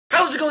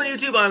How's it going,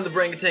 YouTube? I'm the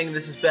Brangatang, and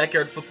this is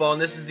Backyard Football,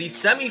 and this is the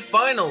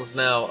semifinals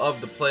now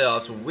of the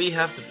playoffs, where we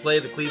have to play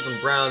the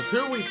Cleveland Browns,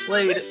 who we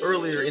played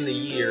earlier in the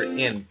year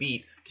and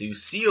beat to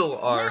seal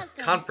our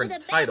conference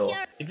title.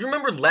 If you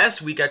remember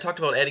last week, I talked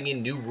about adding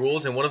in new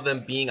rules, and one of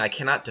them being I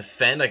cannot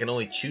defend, I can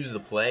only choose the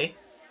play.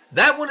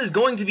 That one is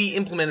going to be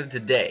implemented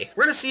today.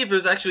 We're going to see if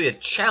there's actually a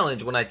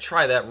challenge when I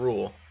try that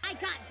rule.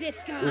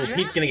 Ooh,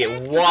 Pete's going to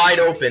get wide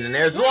open, and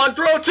there's the long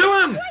throw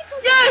to him!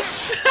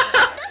 Yes!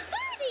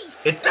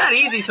 It's that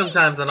easy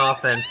sometimes on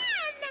offense.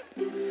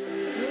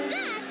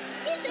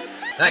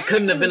 That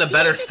couldn't have been a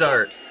better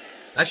start.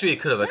 Actually,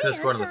 it could have. I could have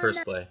scored on the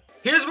first play.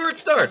 Here's where it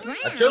starts.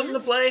 I've chosen to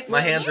play. My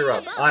hands are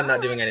up. I'm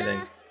not doing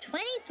anything.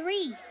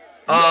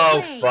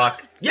 Oh,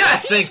 fuck.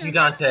 Yes, thank you,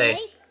 Dante.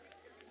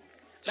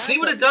 See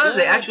what it does?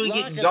 They actually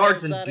get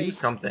yards and do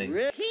something.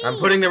 I'm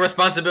putting the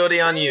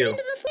responsibility on you.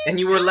 And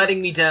you were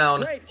letting me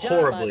down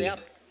horribly. How'd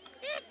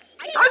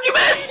you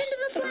miss?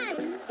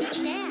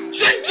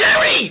 Shit,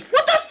 Jerry!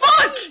 What the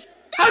fuck?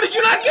 How did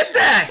you not get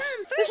that?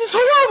 This is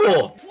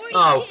horrible.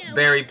 Oh,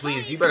 Barry,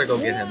 please, you better go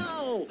get him.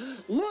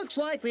 Looks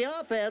like the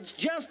offense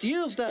just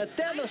used a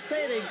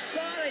devastating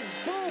sonic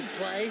boom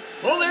play.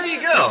 Well, there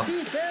you go.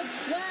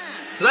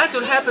 So that's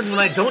what happens when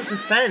I don't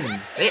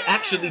defend. They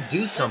actually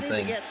do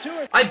something.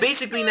 I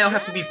basically now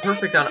have to be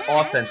perfect on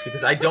offense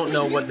because I don't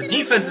know what the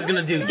defense is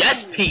going to do.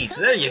 Yes, Pete,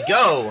 there you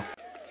go.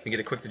 Can we get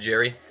it quick to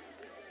Jerry?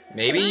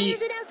 Maybe.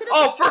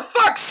 Oh, for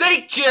fuck's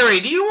sake, Jerry!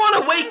 Do you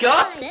want to wake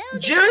up?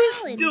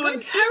 Jerry's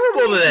doing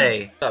terrible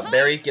today.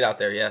 Barry, get out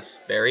there. Yes,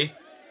 Barry.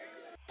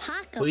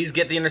 Please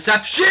get the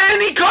interception.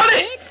 He caught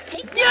it.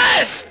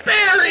 Yes,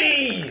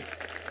 Barry.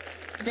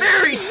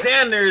 Barry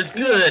Sanders,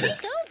 good.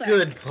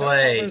 Good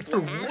play.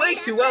 Way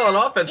too well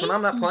on offense when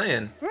I'm not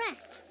playing.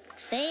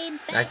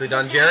 Nicely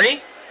done,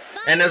 Jerry.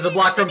 And there's the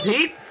block from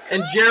Pete.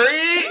 And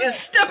Jerry is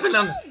stepping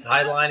on the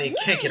sideline. He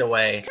can't get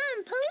away.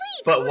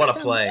 But what a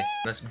play.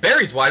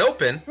 Barry's wide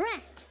open.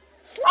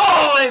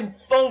 Oh, I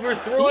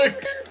overthrew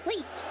it.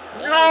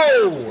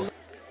 No.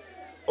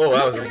 Oh,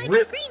 that was a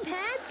rip.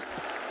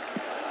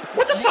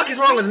 What the fuck is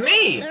wrong with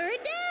me?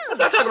 Let's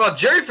not talk about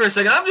Jerry for a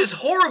second. I've just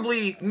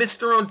horribly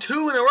misthrown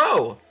 2 in a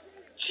row.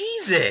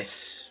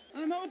 Jesus.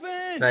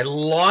 Can I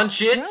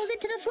launch it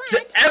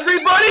to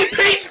everybody?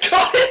 Pete's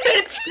caught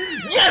it.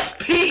 Yes,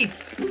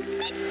 Pete.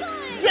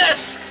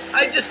 Yes.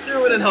 I just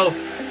threw it and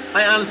hoped.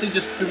 I honestly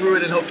just threw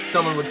it and hoped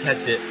someone would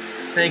catch it.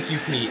 Thank you,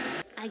 Pete.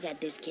 I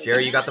got this kid.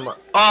 Jerry, you got the mark.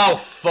 Oh,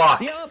 fuck.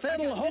 The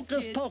offense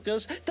hocus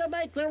pocus to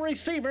make the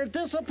receiver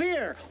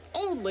disappear,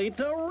 only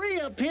to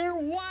reappear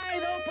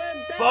wide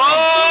open.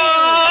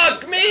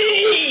 Fuck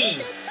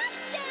me!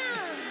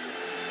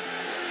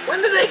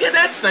 When did they get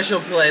that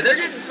special play? They're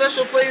getting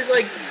special plays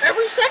like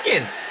every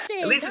second.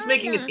 At least it's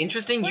making it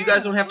interesting. You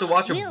guys don't have to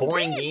watch a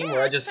boring game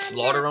where I just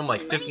slaughter them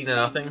like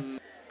 50-0.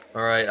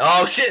 Alright.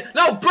 Oh, shit.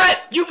 No, Brett!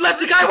 You've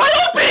left a guy wide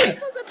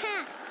open!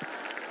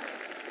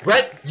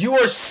 Brett, you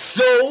are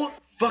so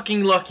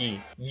fucking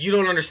lucky. You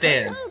don't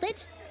understand.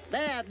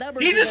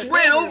 He just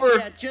ran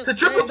over to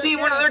triple team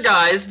one of their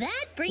guys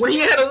when he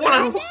had a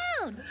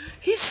one-on-one.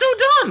 He's so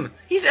dumb.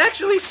 He's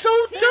actually so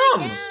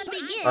dumb.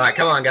 Alright,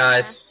 come on,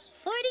 guys.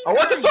 Oh,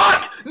 what the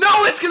fuck?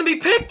 No, it's going to be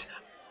picked.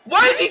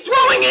 Why is he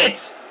throwing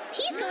it?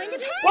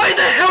 Why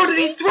the hell did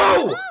he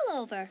throw?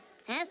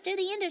 After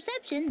the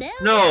interception,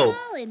 no,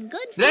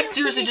 that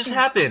seriously just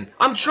happened.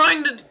 I'm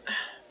trying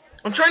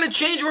to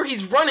change where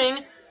he's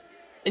running,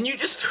 and you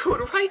just threw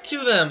it right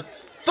to them.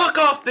 Fuck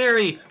off,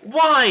 Barry.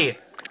 Why?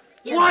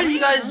 Why do you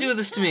guys do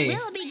this to me?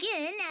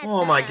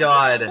 Oh my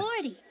God.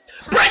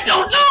 Brett,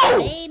 don't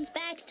know.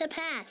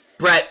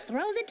 Brett,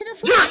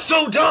 you're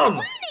so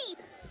dumb.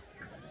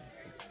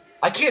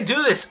 I can't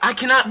do this. I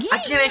can't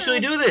actually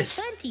do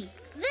this.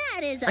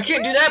 I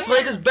can't do that play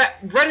because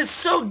Brett is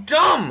so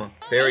dumb.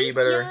 Barry, you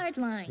better.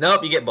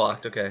 Nope, you get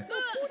blocked. Okay.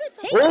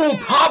 Oh,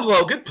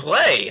 Pablo, good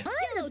play.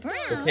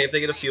 It's okay if they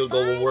get a field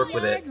goal. We'll work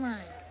with it.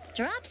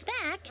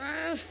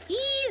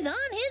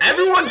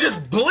 Everyone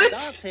just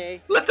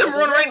blitzed. Let them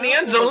run right in the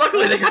end zone.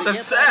 Luckily, they got the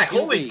sack.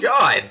 Holy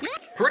God.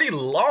 It's pretty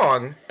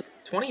long.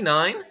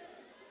 29.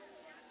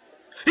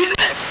 He's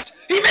missed.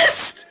 He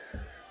missed.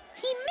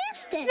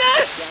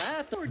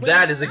 Yes.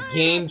 That is a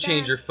game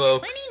changer,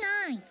 folks.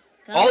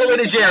 All the way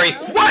to Jerry.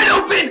 Wide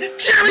open!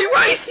 Jerry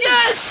Rice,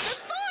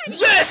 yes!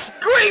 Yes!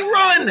 Great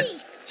run!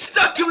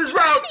 Stuck to his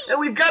route, and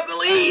we've got the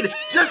lead!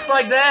 Just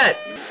like that!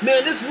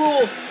 Man, this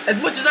rule, as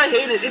much as I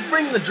hate it, it's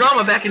bringing the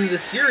drama back into the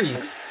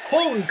series.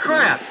 Holy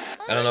crap!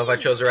 I don't know if I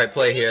chose the right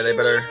play here. They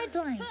better...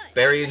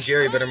 Barry and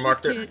Jerry better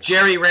mark their...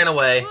 Jerry ran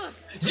away.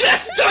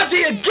 Yes!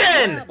 Dante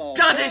again!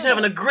 Dante's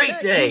having a great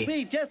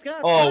day!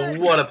 Oh,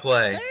 what a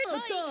play.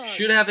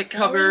 Should have it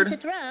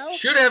covered.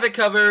 Should have it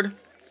covered.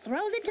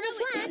 Throws it to the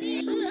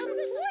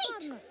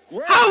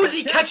flat. How is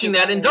he catching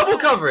that in double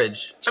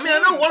coverage? I mean, I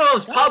know one of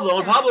them's Pablo,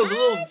 and Pablo's a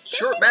little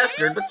short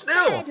bastard, but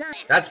still.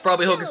 That's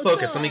probably hocus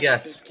pocus. Let me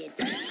guess.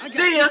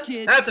 See ya.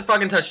 That's a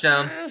fucking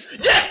touchdown.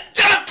 Yes,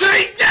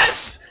 Dante.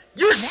 Yes.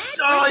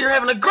 You're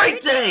having a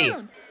great day.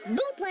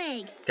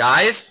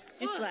 Guys.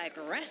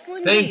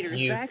 Thank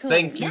you.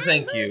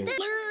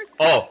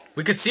 Oh,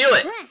 we could seal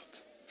it.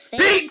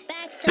 Pete!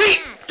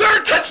 Pete!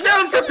 Third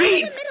touchdown for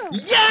Pete!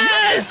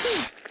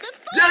 Yes!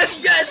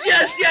 Yes, yes,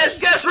 yes,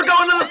 yes, yes! We're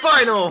going to the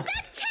final!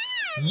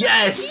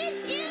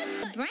 Yes!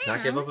 Let's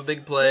not give up a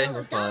big play.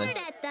 We're fine.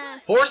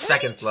 4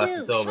 seconds left.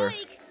 It's over.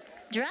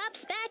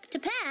 Drops back to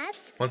pass.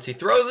 Once he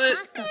throws it.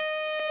 Rifles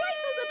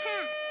a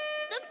pass.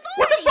 The 40.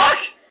 What the fuck?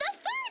 The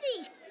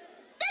 30.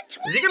 The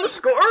 20. Is he gonna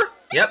score?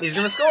 Yep, he's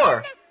gonna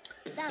score.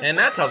 And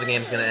that's how the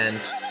game's gonna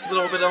end. A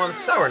little bit on a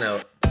sour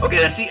note. Okay,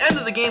 that's the end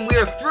of the game. We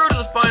are through to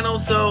the final,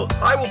 so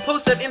I will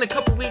post that in a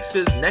couple weeks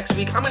because next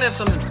week I'm gonna have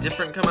something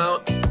different come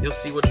out. You'll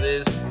see what it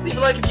is. Leave a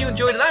like if you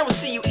enjoyed, and I will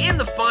see you in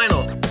the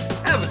final.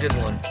 Have a good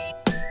one.